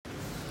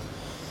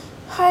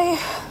Hi,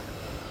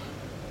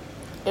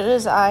 it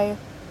is I.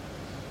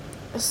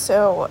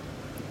 So,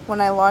 when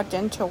I logged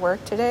into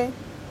work today,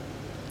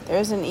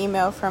 there's an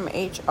email from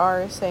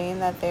HR saying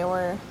that they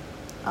were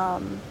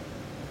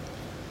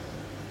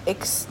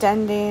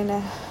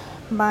extending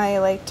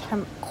my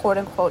quote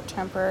unquote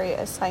temporary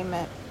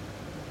assignment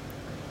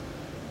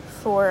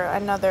for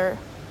another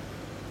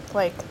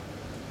like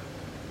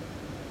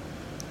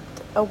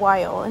a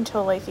while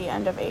until the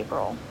end of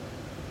April.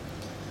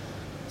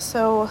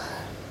 So,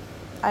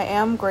 I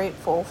am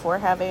grateful for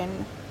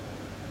having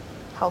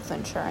health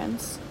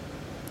insurance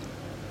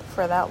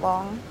for that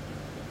long.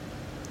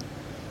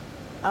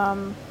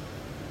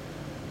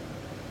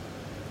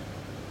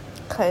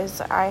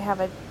 Because I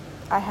have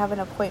an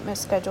appointment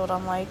scheduled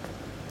on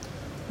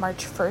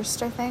March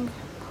 1st, I think,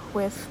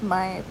 with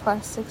my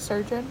plastic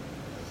surgeon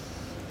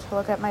to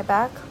look at my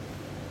back.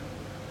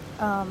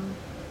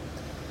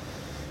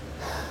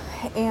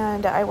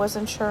 And I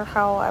wasn't sure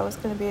how I was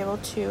going to be able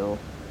to,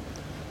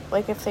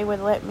 if they would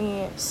let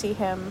me see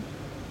him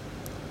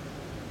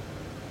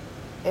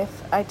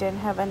if I didn't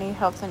have any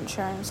health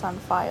insurance on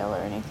file or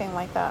anything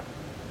like that.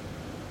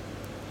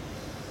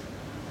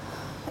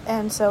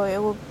 And so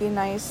it would be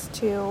nice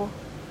to,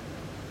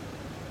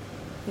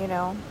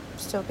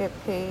 still get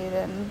paid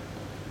and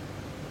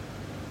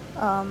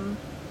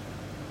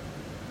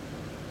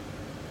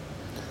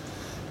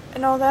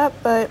all that,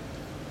 but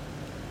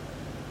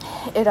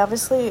it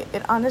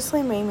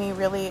honestly made me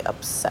really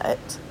upset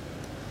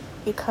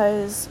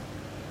because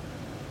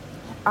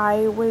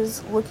I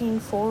was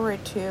looking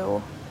forward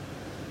to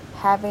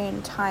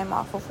having time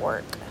off of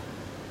work.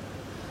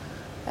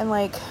 And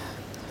I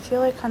feel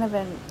like kind of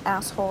an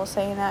asshole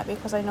saying that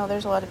because I know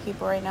there's a lot of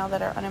people right now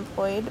that are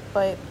unemployed,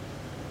 but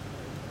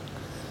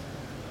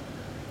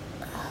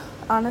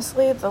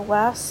honestly, the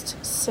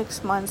last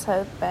 6 months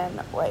have been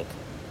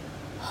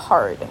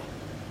hard.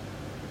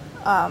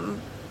 I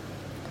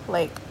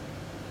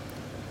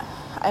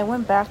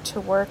went back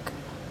to work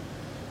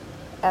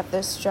at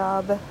this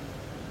job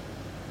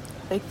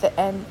it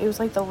was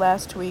the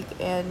last week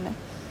in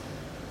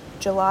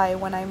July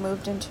when I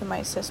moved into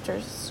my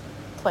sister's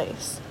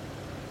place.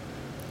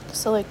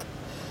 So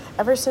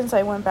ever since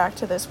I went back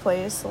to this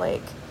place, I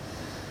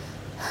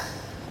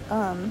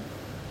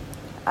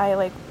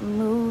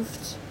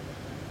moved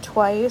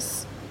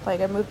twice.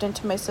 I moved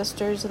into my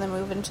sister's and then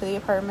moved into the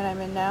apartment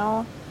I'm in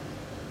now.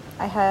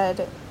 I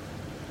had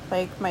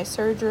my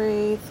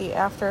surgery, the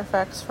after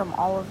effects from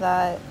all of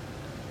that,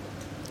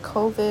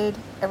 COVID,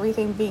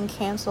 everything being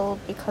canceled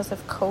because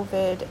of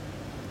COVID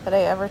that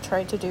I ever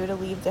tried to do to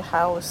leave the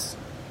house.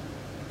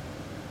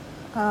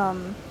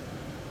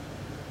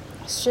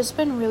 It's just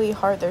been really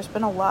hard. There's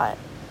been a lot.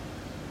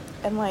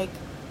 And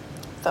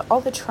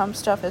all the Trump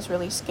stuff is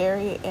really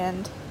scary,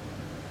 and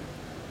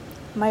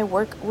my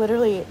work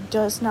literally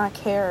does not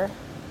care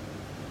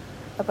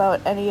about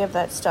any of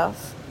that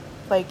stuff.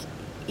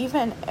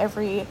 Even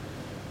every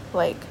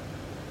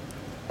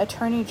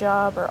attorney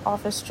job or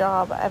office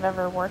job I've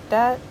ever worked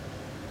at,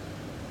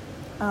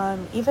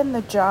 even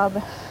the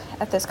job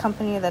at this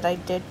company that I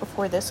did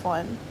before this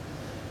one,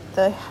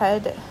 the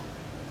head,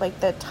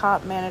 the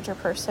top manager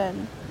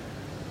person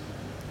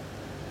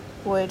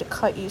would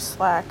cut you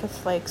slack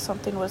if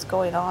something was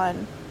going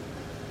on.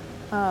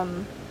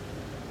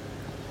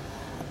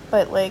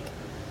 But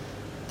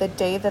the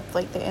day that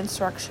the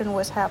insurrection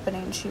was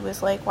happening, she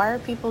was why are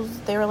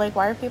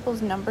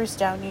people's numbers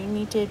down? You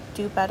need to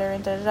do better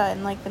and da-da-da.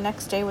 And the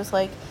next day was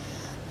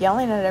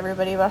yelling at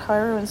everybody about how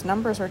everyone's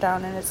numbers were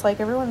down. And it's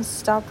everyone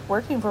stopped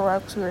working for a while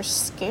because we were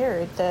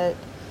scared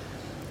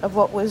of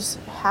what was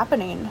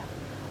happening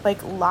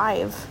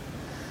live.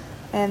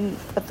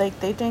 But they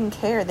didn't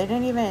care.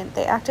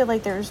 They acted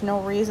like there was no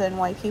reason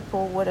why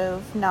people would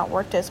have not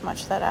worked as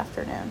much that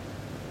afternoon.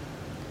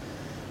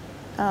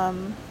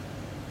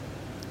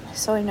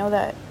 So I know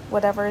that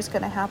whatever is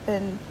going to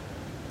happen,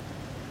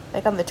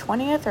 on the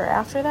 20th or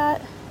after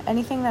that,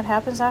 anything that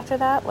happens after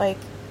that,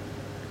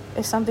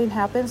 if something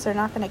happens, they're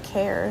not going to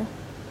care.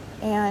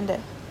 And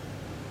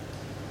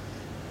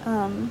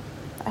I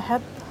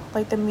had,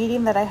 the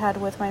meeting that I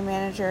had with my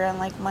manager on,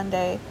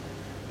 Monday,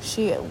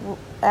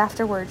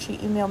 afterwards, she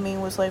emailed me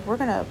and was we're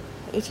going to,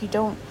 if you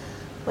don't,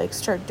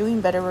 start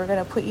doing better, we're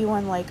going to put you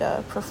on,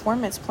 a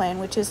performance plan,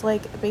 which is,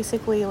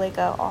 basically,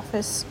 a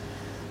office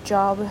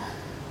job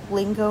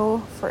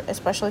lingo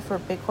especially for a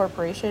big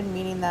corporation,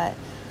 meaning that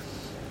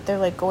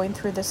they're going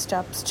through the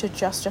steps to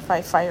justify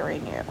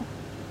firing you.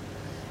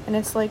 And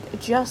it's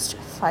just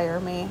fire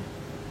me.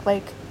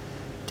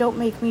 Don't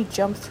make me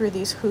jump through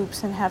these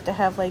hoops and have to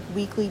have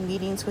weekly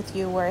meetings with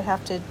you where I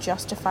have to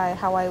justify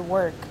how I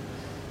work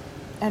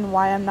and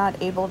why I'm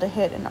not able to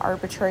hit an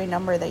arbitrary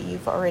number that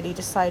you've already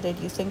decided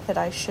you think that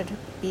I should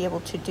be able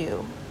to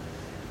do.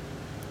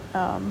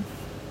 Can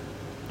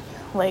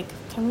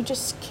we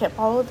just skip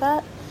all of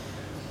that?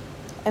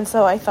 And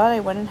so I thought I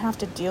wouldn't have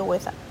to deal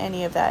with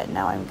any of that.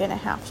 Now I'm going to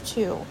have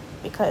to,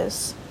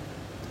 because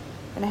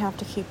I'm going to have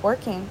to keep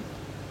working.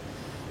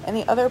 And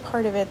the other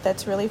part of it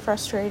that's really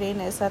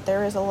frustrating is that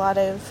there is a lot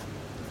of,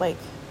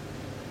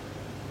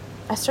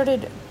 I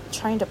started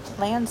trying to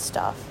plan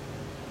stuff.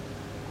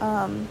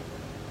 And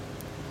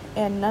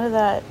none of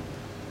that,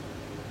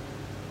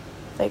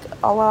 like,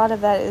 a lot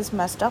of that is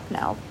messed up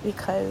now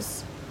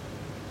because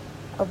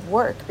of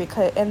work,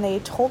 and they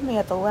told me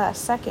at the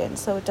last second,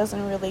 so it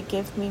doesn't really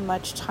give me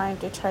much time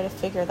to try to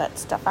figure that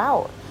stuff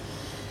out,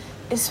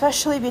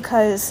 especially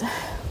because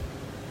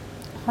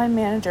my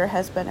manager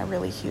has been a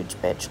really huge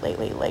bitch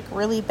lately, like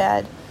really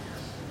bad.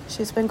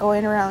 She's been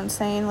going around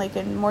saying, like,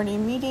 in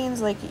morning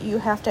meetings, like, you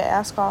have to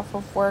ask off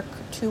of work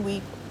 2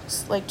 weeks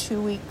or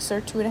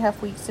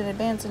 2.5 weeks in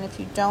advance, and if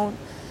you don't,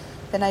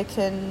 then I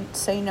can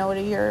say no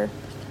to your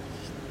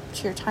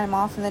time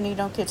off, and then you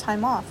don't get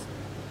time off.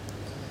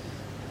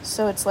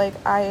 So it's like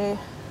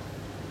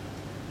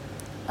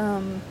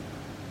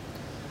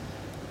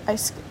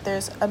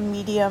there's a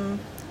medium,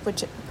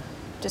 which,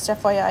 just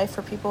FYI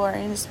for people who are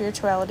into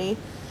spirituality,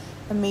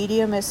 a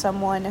medium is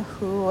someone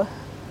who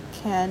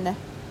can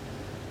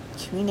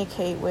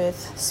communicate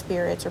with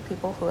spirits or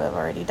people who have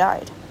already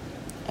died.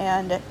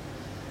 And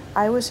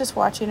I was just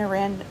watching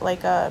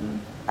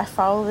I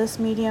follow this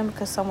medium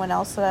because someone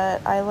else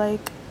that I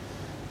like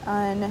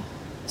on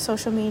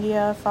social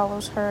media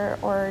follows her,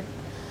 or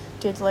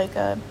did like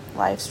a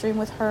live stream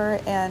with her,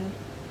 and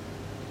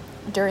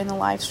during the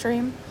live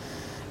stream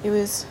it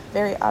was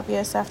very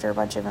obvious after a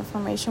bunch of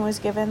information was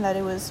given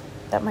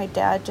that my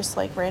dad just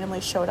like randomly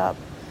showed up,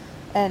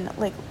 and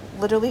like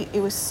literally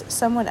it was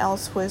someone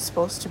else was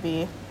supposed to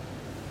be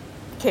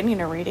getting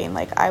a reading.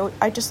 Like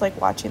I just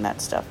like watching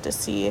that stuff to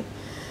see,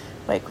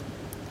 like,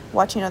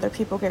 watching other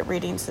people get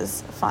readings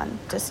is fun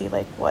to see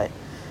like what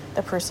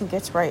the person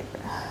gets right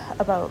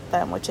about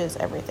them, which is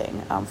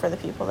everything. For the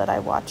people that I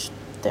watch,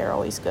 they're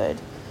always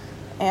good.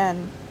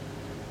 And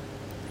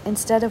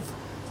instead of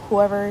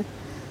whoever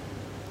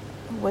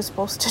was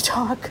supposed to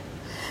talk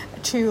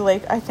to,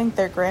 like, I think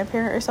their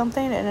grandparent or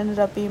something, it ended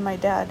up being my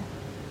dad.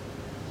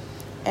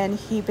 And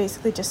he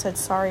basically just said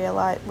sorry a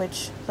lot,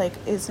 which, like,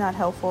 is not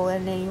helpful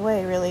in any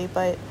way, really.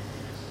 But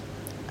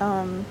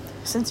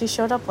since he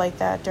showed up like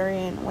that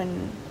during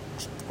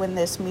when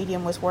this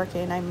medium was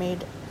working, I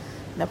made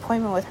an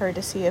appointment with her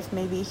to see if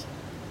maybe,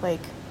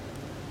 like,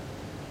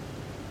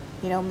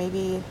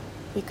 maybe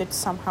we could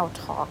somehow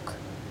talk.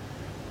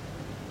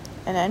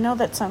 And I know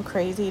that sounds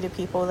crazy to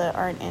people that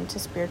aren't into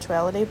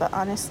spirituality, but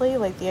honestly,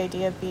 like, the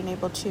idea of being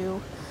able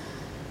to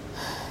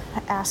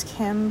ask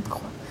him,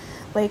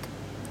 like,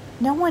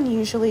 no one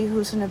usually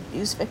who's an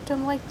abuse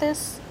victim like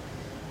this,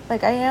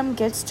 like I am,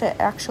 gets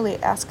to actually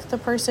ask the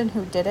person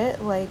who did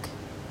it, like,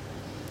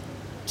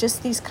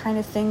 just these kind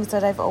of things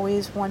that I've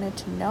always wanted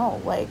to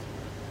know, like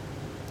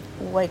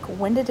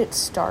when did it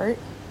start?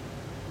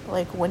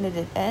 Like, when did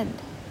it end?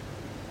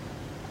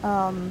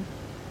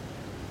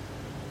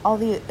 All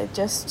the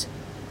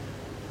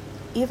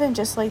even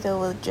just like the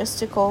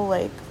logistical,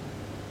 like,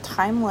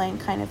 timeline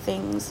kind of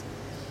things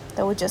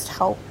that would just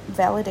help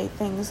validate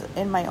things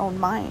in my own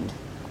mind,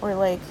 or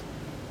like,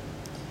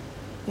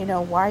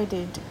 why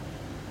did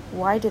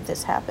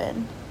this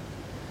happen?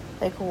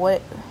 Like,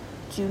 what,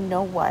 do you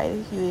know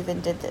why you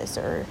even did this,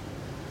 or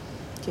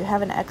do you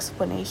have an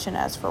explanation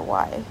as for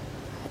why?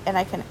 And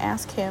I can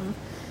ask him,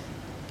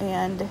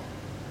 and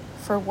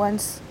for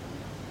once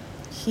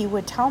he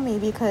would tell me,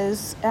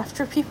 because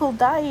after people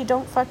die, you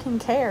don't fucking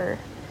care.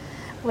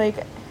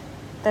 Like,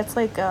 that's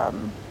like, I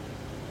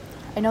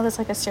know that's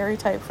like a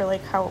stereotype for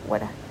like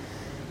what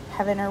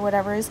heaven or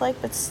whatever is like,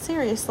 but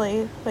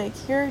seriously, like,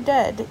 you're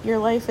dead, your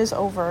life is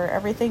over,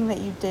 everything that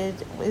you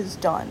did is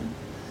done.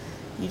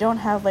 You don't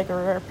have like a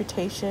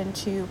reputation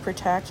to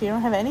protect, you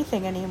don't have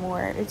anything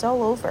anymore, it's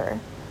all over.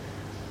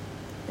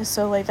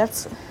 So like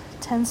that's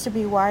tends to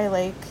be why,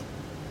 like,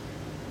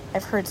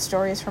 I've heard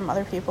stories from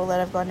other people that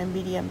have gone to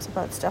mediums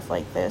about stuff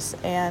like this,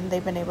 and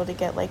they've been able to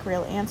get like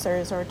real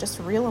answers or just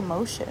real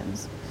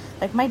emotions.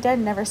 Like, my dad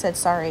never said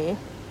sorry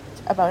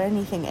about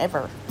anything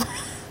ever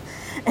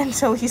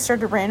until he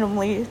started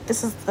randomly,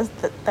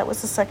 that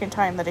was the second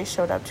time that he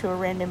showed up to a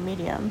random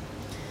medium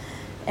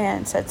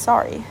and said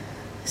sorry.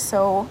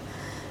 So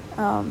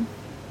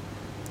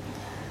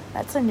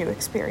that's a new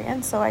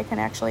experience, so I can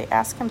actually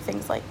ask him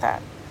things like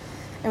that,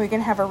 and we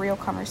can have a real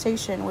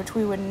conversation, which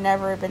we would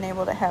never have been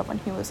able to have when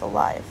he was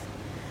alive.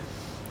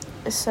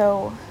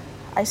 So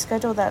I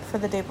scheduled that for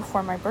the day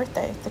before my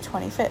birthday, the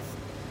 25th,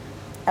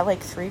 at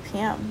like 3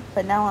 p.m.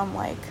 But now I'm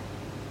going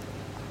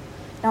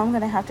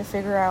to have to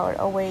figure out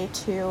a way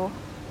to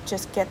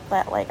just get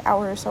that like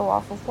hour or so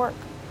off of work.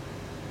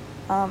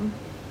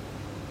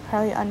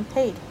 Probably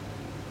unpaid.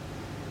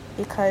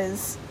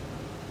 Because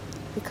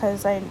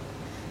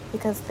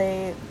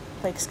they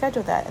like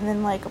scheduled that. And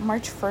then like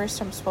March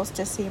 1st, I'm supposed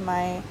to see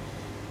my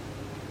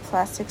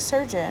plastic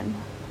surgeon,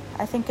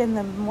 I think in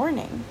the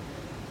morning.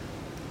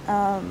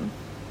 And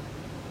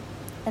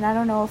I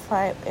don't know if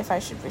I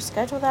should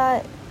reschedule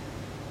that,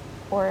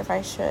 or if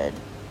I should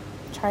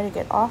try to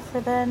get off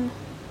for then.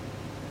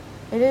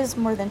 It is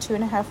more than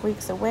 2.5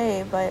 weeks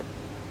away, but...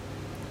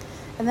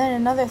 And then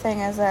another thing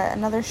is that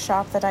another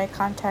shop that I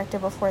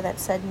contacted before that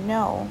said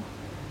no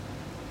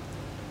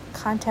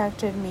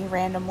contacted me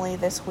randomly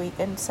this week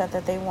and said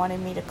that they wanted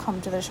me to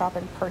come to the shop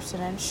in person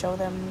and show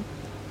them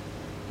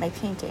my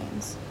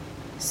paintings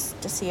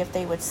to see if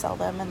they would sell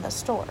them in the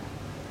store.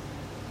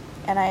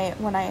 And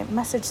when I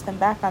messaged them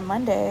back on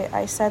Monday,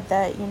 I said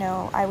that,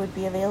 I would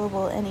be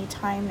available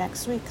anytime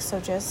next week, so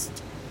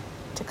just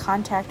to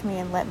contact me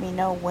and let me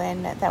know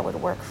when that would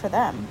work for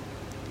them.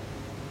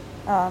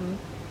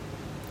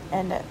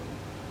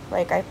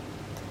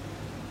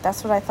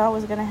 That's what I thought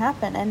was going to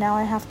happen, and now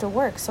I have to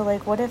work. So,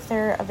 what if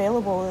they're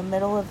available in the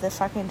middle of the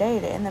fucking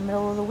day, in the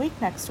middle of the week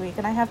next week,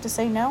 and I have to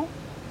say no?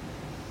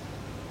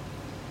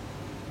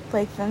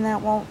 Then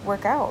that won't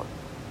work out.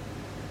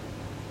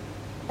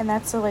 And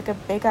that's a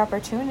big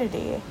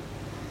opportunity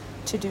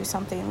to do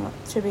something,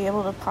 to be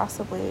able to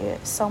possibly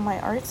sell my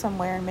art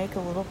somewhere and make a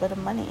little bit of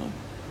money.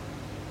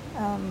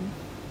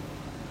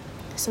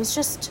 So it's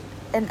just,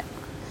 and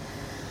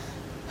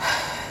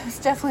it's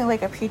definitely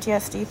a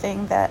PTSD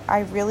thing that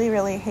I really,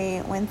 really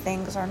hate when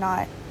things are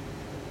not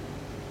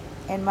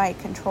in my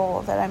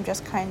control, that I'm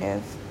just kind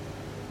of,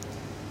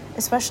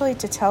 especially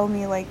to tell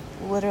me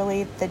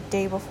literally the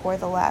day before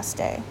the last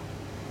day.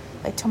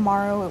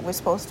 Tomorrow it was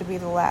supposed to be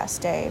the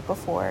last day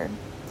before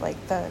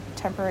the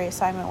temporary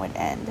assignment would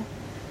end.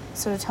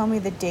 So to tell me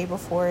the day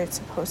before it's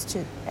supposed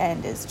to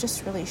end is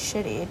just really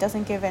shitty. It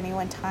doesn't give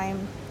anyone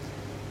time.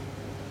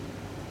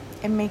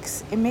 It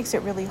makes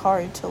it really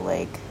hard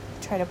to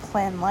try to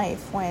plan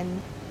life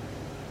when,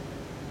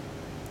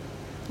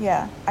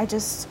 and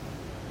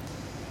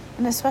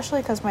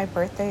especially because my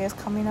birthday is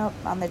coming up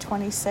on the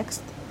 26th.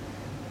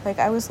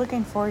 I was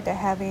looking forward to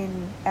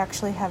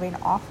actually having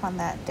off on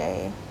that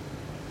day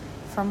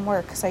from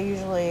work, because I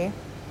usually,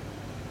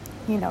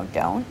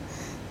 don't.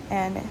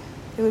 And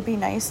it would be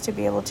nice to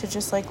be able to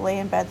just lay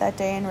in bed that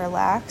day and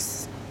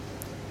relax,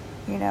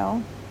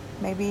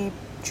 maybe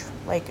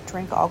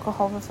drink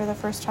alcohol for the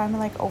first time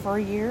in over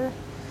a year,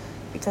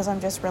 because I'm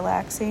just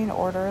relaxing,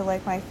 order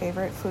my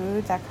favorite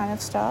food, that kind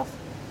of stuff,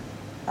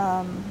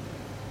 and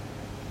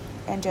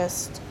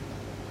just,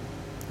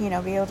 be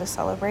able to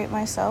celebrate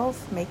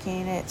myself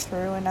making it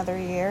through another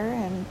year.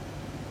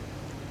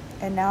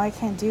 And now I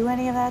can't do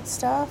any of that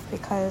stuff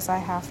because I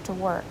have to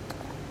work.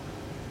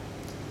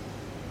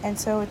 And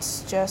so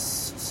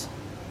it's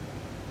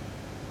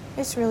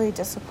really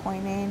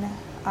disappointing.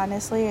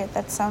 Honestly,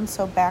 that sounds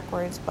so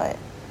backwards, but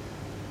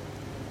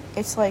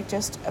it's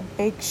just a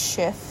big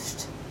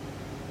shift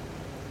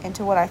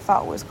into what I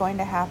thought was going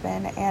to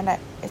happen. And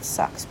it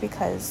sucks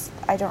because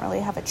I don't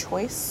really have a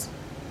choice,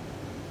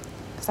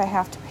 because I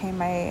have to pay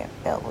my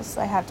bills,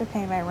 I have to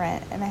pay my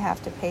rent, and I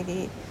have to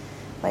pay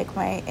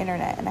my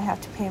internet, and I have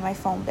to pay my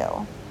phone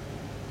bill.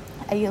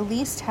 I at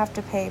least have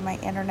to pay my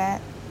internet,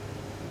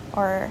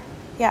 I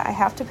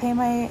have to pay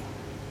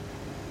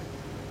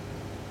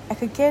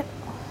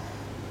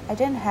I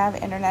didn't have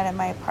internet in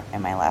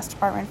my last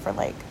apartment for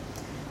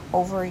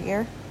over a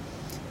year,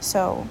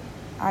 so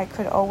I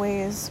could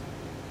always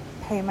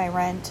pay my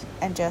rent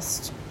and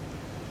just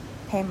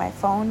pay my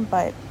phone,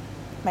 but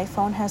my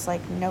phone has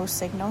no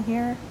signal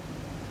here,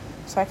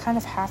 so I kind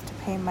of have to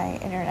pay my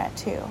internet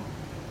too.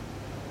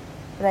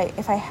 But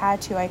if I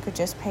had to, I could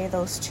just pay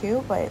those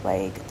two, but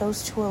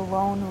those two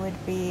alone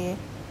would be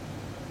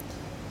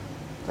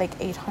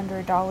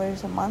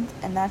 $800 a month,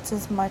 and that's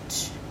as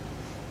much.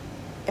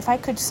 If I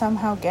could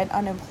somehow get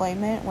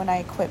unemployment when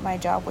I quit my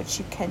job, which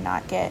you can't,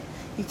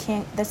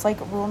 that's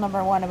rule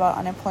number one about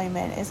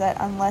unemployment, is that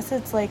unless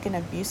it's an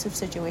abusive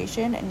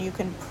situation and you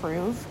can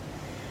prove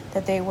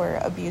that they were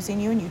abusing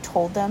you, and you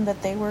told them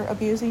that they were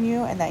abusing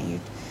you, and that you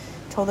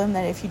told them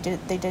that if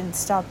they didn't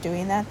stop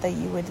doing that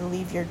you would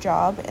leave your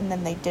job, and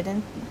then they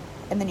didn't,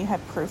 and then you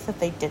have proof that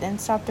they didn't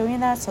stop doing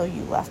that, so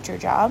you left your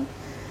job,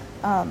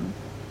 then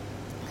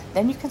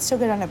you can still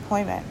get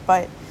unemployment.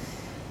 But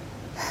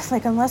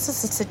unless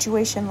it's a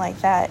situation like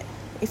that,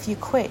 if you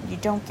quit, you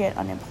don't get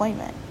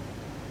unemployment.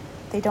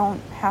 They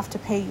don't have to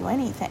pay you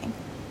anything.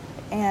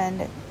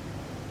 And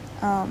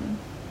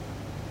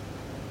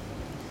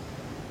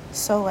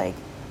so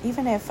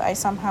even if I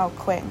somehow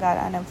quit and got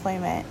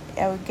unemployment,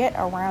 I would get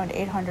around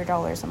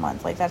 $800 a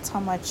month. That's how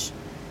much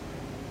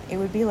it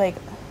would be. It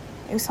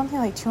was something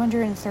like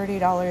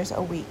 $230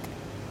 a week,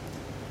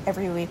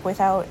 every week,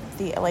 without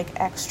the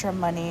extra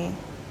money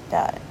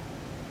that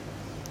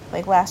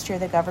last year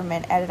the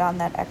government added on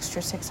that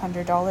extra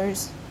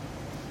 $600.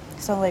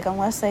 So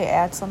unless they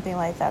add something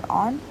like that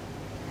on,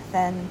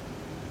 then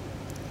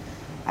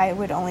I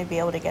would only be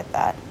able to get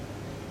that.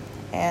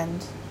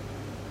 And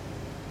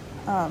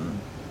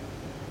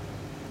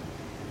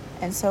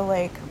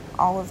so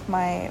all of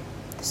my,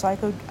 so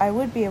I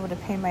would be able to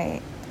pay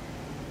my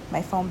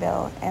phone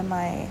bill and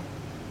my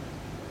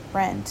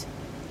rent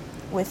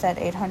with that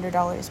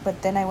 $800,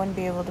 but then I wouldn't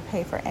be able to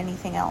pay for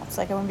anything else.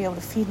 I wouldn't be able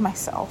to feed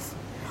myself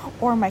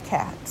or my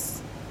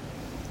cats,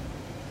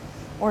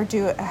 or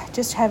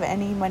just have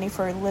any money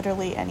for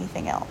literally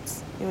anything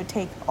else. It would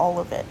take all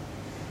of it.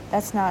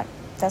 That's not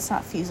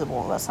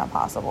feasible. That's not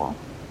possible.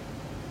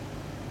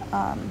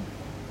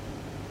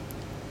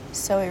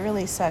 So it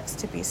really sucks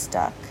to be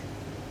stuck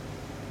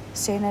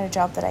staying at a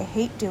job that I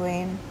hate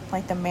doing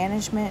like the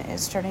management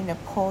is starting to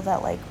pull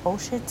that like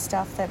bullshit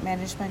stuff that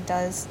management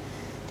does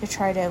to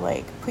try to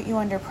like put you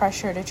under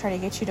pressure to try to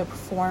get you to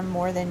perform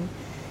more than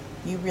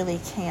you really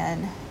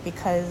can,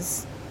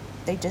 because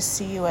they just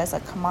see you as a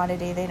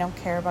commodity. They don't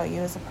care about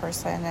you as a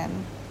person.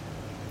 And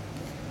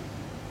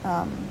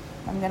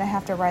I'm gonna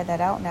have to ride that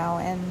out now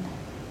and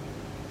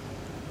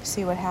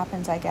see what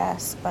happens, I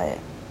guess. But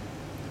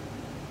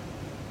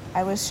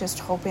I was just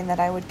hoping that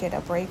I would get a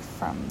break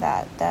from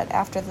that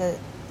after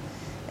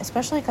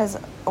especially because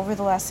over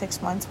the last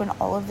 6 months when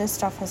all of this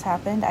stuff has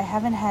happened, I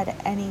haven't had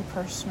any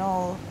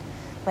personal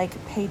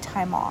like paid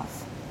time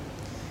off.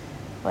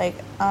 Like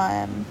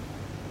at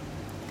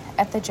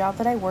the job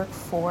that I work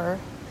for,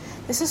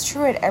 this is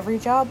true at every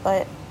job,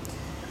 but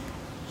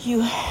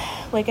you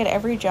like at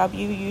every job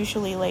you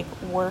usually like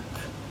work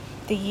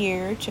the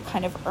year to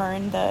kind of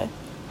earn the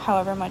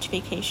however much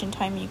vacation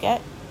time you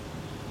get.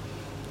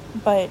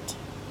 But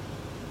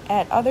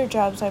at other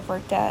jobs I've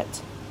worked at,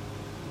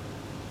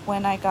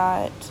 when I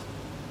got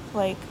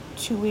like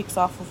 2 weeks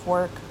off of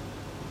work,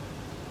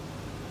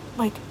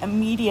 like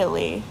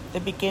immediately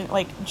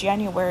like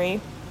January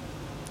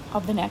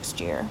of the next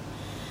year,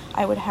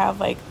 I would have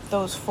like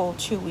those full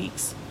 2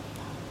 weeks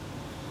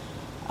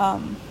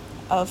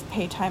of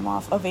paid time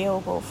off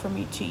available for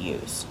me to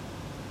use,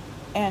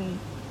 and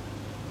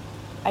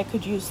I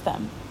could use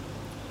them.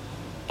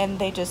 And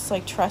they just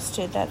like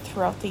trusted that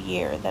throughout the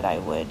year that I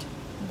would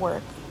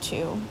work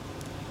to,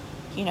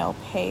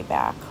 pay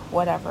back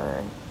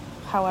whatever,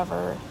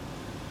 however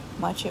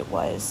much it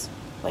was.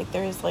 Like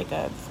there's like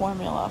a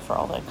formula for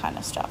all that kind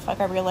of stuff. Like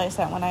I realized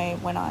that when I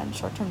went on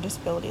short-term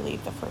disability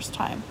leave the first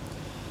time,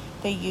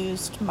 they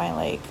used my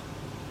like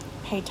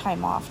paid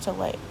time off to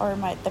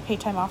the paid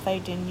time off that I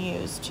didn't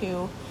use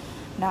to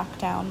knock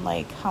down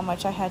like how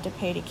much I had to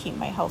pay to keep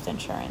my health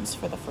insurance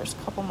for the first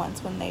couple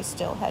months when they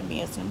still had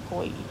me as an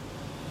employee.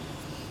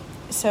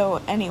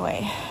 So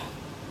anyway,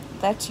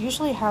 that's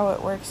usually how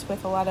it works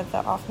with a lot of the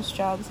office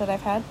jobs that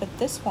I've had. But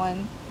this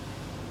one,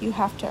 you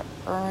have to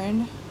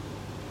earn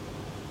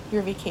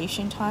your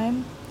vacation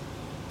time.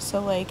 So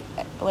like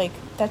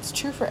that's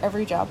true for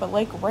every job. But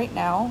like right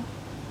now,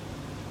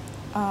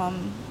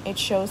 it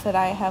shows that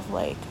I have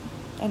like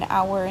an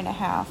hour and a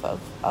half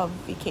of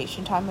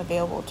vacation time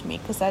available to me,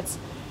 because that's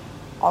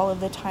all of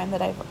the time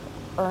that I've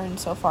earned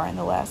so far in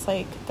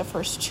the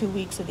first 2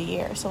 weeks of the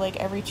year. So like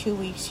every 2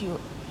 weeks you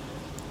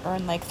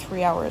earn like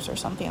 3 hours or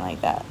something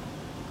like that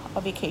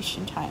of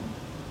vacation time.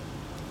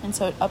 And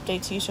so it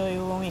updates usually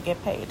when we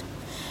get paid.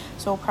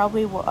 So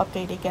probably we'll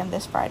update again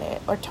this Friday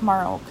or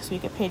tomorrow, because we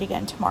get paid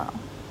again tomorrow.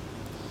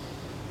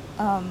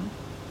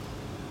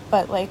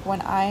 But like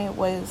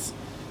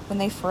when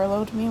they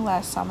furloughed me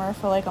last summer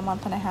for like a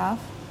month and a half,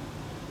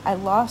 I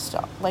lost,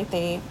 like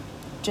they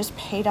just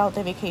paid out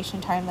the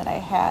vacation time that I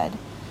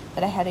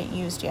hadn't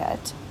used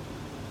yet.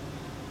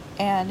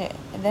 And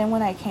then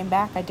when I came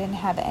back, I didn't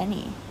have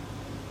any,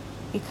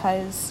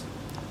 because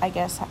I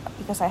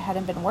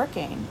hadn't been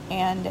working.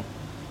 And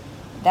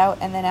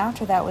then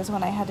after that was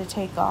when I had to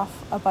take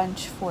off a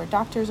bunch for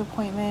doctor's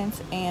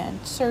appointments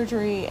and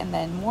surgery, and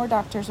then more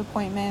doctor's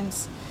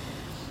appointments.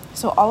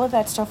 So all of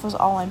that stuff was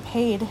all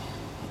unpaid.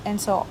 And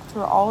so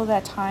through all of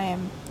that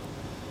time,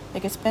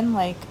 like it's been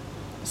like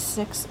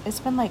 6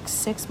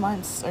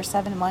 months or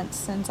 7 months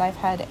since I've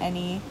had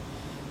any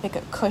like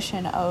a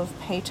cushion of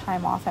paid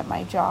time off at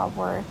my job,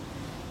 where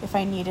if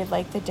I needed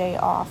like the day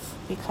off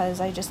because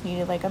I just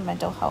needed like a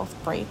mental health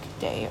break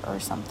day or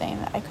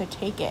something, I could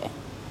take it.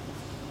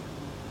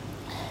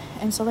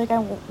 And so like I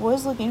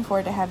was looking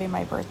forward to having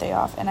my birthday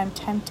off, and I'm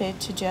tempted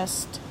to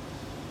just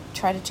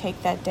try to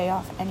take that day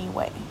off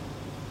anyway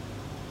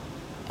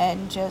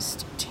and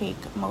just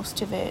take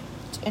most of it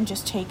and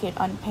just take it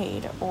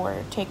unpaid,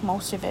 or take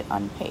most of it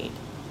unpaid,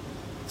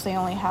 because I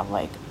only have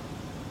like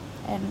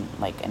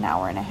an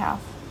hour and a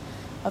half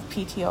of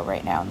PTO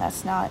right now, and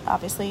that's not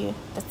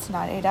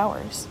 8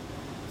 hours.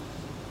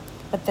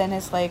 But then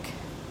it's like,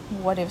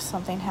 what if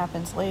something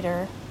happens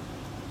later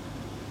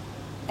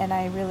and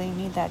I really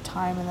need that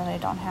time and then I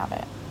don't have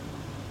it?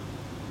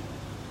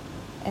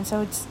 And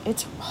so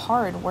it's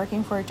hard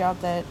working for a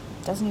job that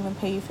doesn't even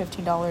pay you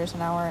 $15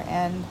 an hour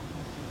and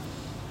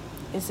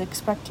is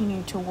expecting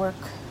you to work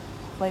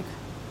like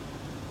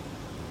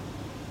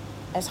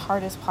as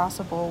hard as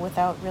possible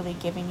without really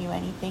giving you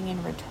anything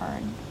in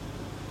return,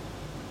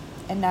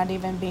 and not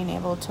even being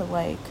able to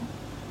like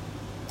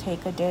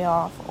take a day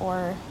off,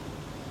 or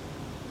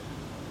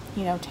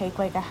take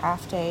like a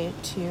half day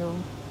to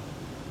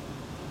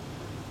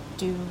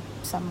do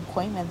some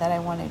appointment that I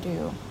want to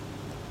do.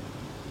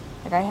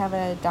 Like I have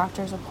a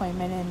doctor's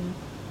appointment in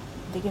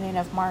the beginning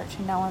of March,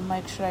 and now I'm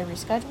like, should I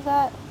reschedule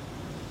that?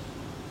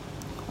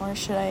 Or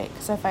should I,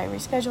 because if I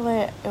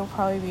reschedule it, it'll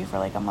probably be for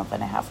like a month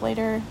and a half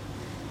later,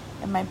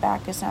 and my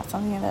back is not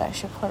something that I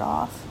should put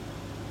off.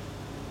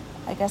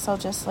 I guess I'll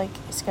just like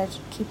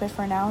keep it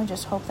for now and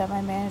just hope that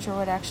my manager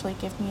would actually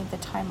give me the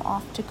time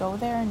off to go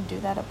there and do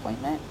that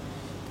appointment,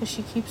 because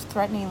she keeps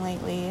threatening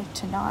lately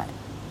to not.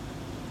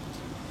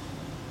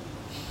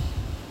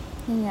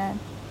 Yeah,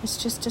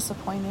 it's just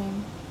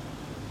disappointing.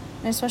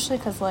 And especially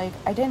because, like,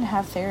 I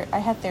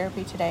had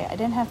therapy today. I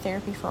didn't have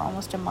therapy for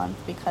almost a month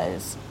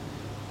because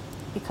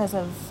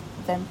of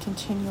them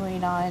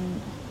continuing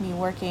on me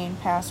working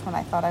past when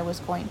I thought I was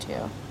going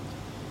to.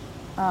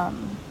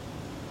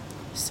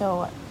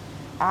 So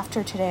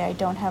after today, I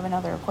don't have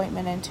another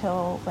appointment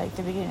until, like,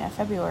 the beginning of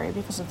February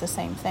because of the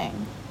same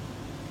thing.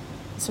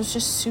 So it's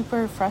just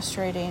super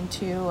frustrating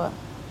to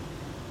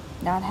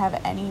not have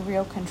any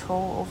real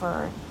control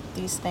over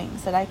these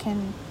things, that I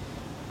can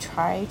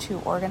try to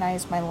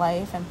organize my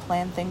life and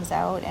plan things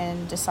out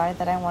and decide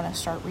that I want to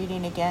start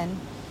reading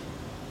again,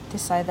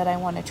 decide that I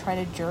want to try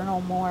to journal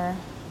more,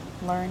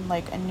 learn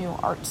like a new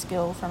art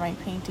skill for my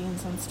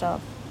paintings and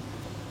stuff,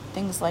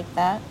 things like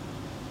that,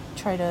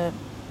 try to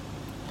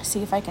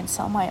see if I can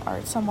sell my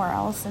art somewhere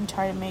else and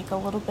try to make a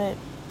little bit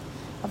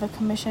of a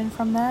commission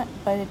from that.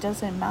 But it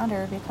doesn't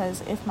matter,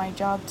 because if my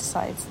job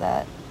decides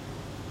that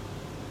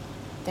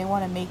they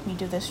want to make me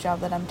do this job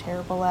that I'm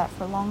terrible at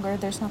for longer,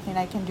 there's nothing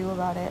I can do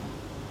about it.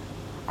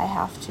 I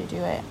have to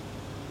do it.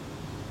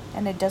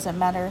 And it doesn't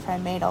matter if I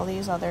made all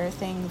these other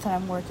things and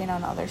I'm working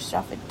on other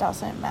stuff. It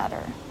doesn't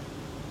matter.